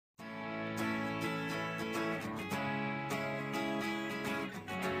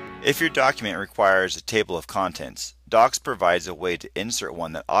If your document requires a table of contents, Docs provides a way to insert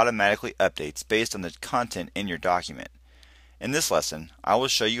one that automatically updates based on the content in your document. In this lesson, I will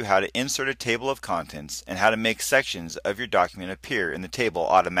show you how to insert a table of contents and how to make sections of your document appear in the table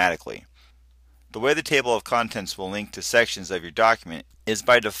automatically. The way the table of contents will link to sections of your document is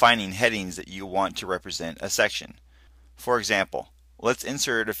by defining headings that you want to represent a section. For example, let's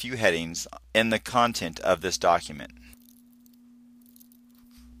insert a few headings in the content of this document.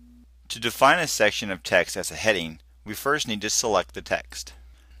 To define a section of text as a heading, we first need to select the text.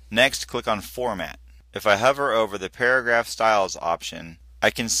 Next, click on Format. If I hover over the Paragraph Styles option, I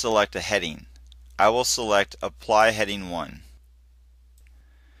can select a heading. I will select Apply Heading 1.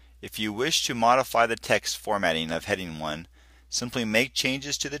 If you wish to modify the text formatting of Heading 1, simply make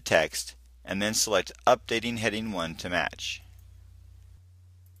changes to the text and then select Updating Heading 1 to match.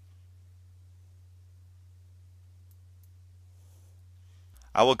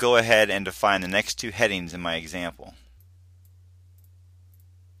 I will go ahead and define the next two headings in my example.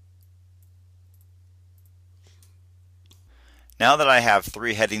 Now that I have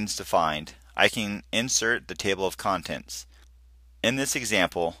three headings defined, I can insert the table of contents. In this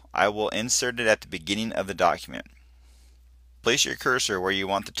example, I will insert it at the beginning of the document. Place your cursor where you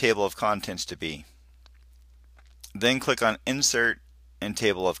want the table of contents to be. Then click on Insert and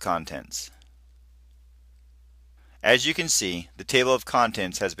Table of Contents. As you can see, the table of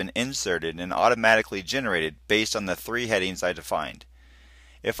contents has been inserted and automatically generated based on the three headings I defined.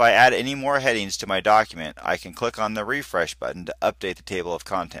 If I add any more headings to my document, I can click on the Refresh button to update the table of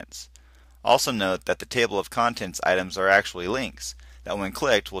contents. Also note that the table of contents items are actually links that when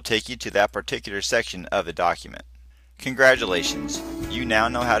clicked will take you to that particular section of the document. Congratulations! You now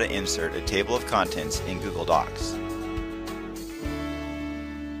know how to insert a table of contents in Google Docs.